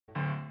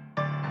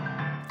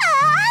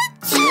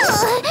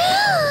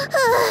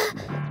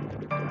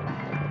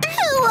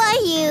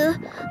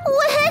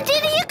Where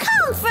did you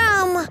come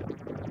from?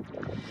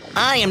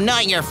 I am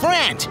not your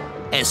friend.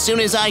 As soon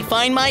as I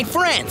find my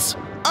friends,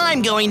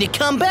 I'm going to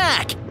come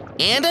back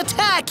and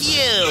attack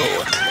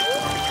you!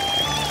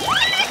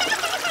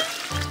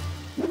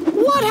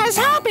 What has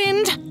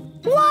happened?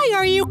 Why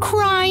are you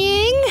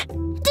crying?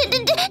 Did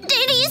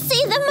you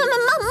see the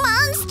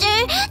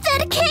monster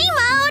that came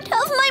out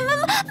of my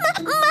mouth?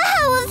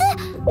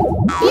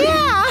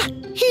 Yeah,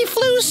 he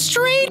flew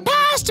straight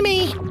past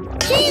me.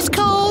 He's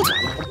called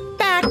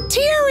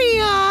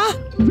bacteria.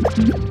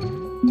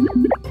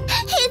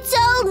 He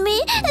told me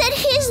that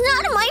he's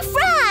not my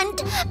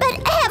friend, but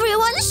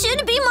everyone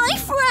should be my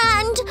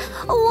friend.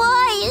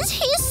 Why is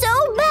he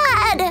so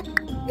bad?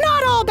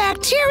 Not all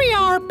bacteria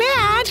are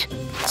bad.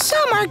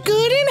 Some are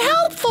good and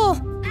helpful.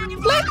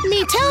 Let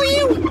me tell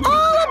you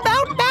all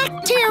about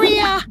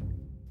bacteria.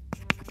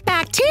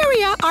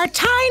 Bacteria are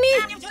tiny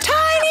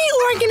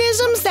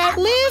organisms that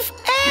live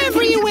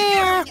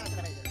everywhere.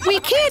 We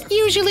can't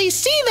usually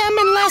see them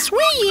unless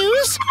we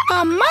use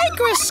a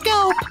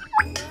microscope.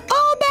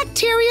 All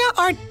bacteria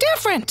are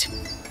different.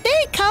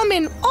 They come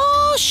in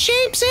all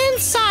shapes and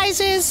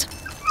sizes.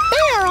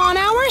 They are on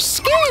our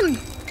skin,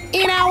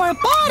 in our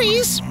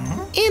bodies,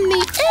 in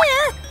the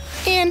air,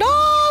 and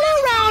all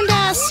around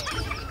us.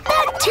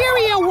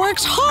 Bacteria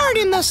works hard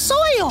in the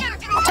soil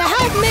to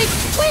help make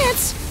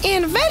plants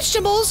and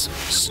vegetables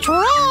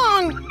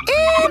strong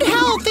and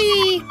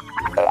healthy.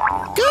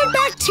 Good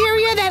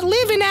bacteria that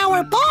live in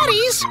our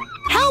bodies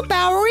help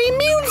our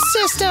immune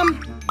system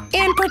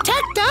and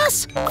protect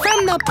us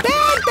from the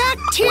bad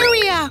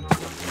bacteria.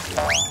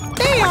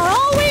 They are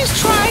always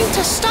trying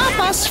to stop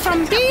us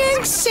from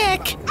being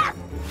sick.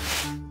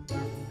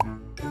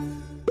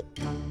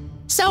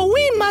 So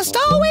we must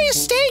always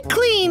stay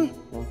clean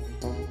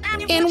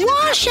and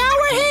wash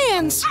our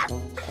hands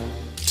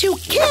to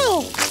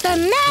kill the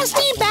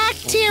nasty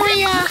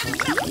bacteria.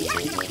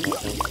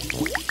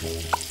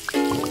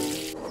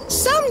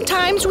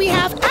 Sometimes we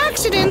have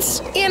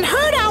accidents and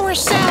hurt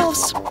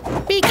ourselves.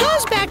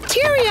 Because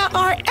bacteria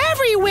are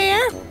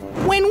everywhere,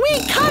 when we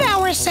cut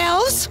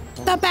ourselves,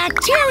 the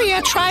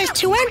bacteria tries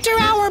to enter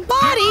our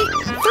body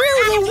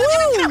through the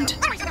wound.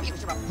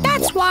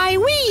 That's why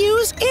we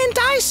use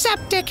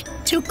antiseptic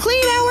to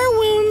clean our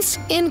wounds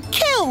and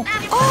kill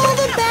all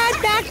the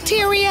bad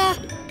bacteria.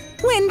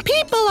 When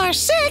people are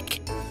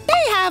sick,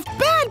 they have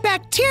bad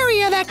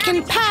bacteria that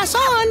can pass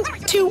on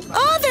to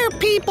other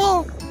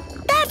people.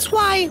 That's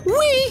why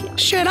we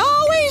should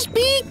always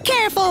be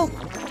careful,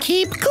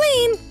 keep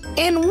clean,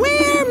 and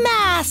wear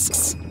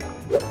masks.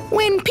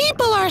 When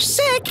people are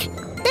sick,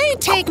 they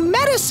take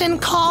medicine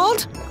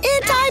called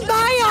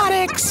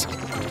antibiotics.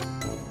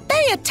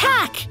 They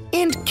attack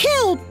and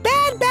kill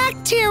bad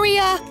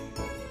bacteria.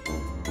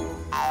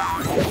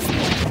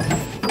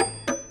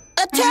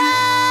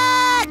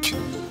 Attack!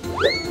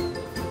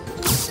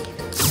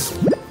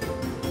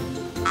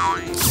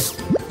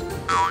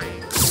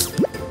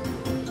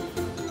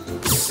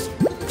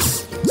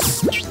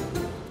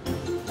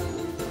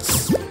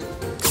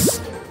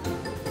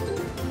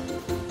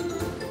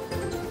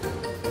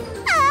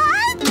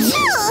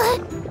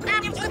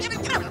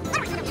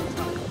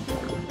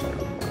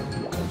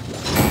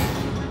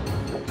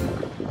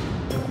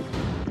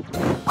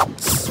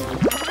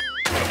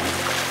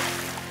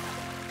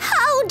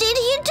 How did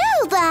you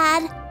do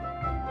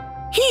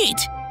that?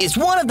 Heat is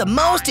one of the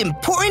most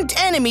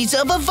important enemies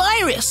of a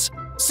virus.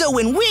 So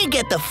when we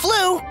get the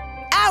flu,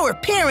 our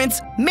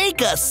parents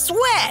make us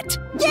sweat.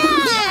 Yeah,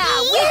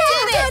 we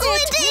did it! we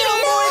did No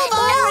it! more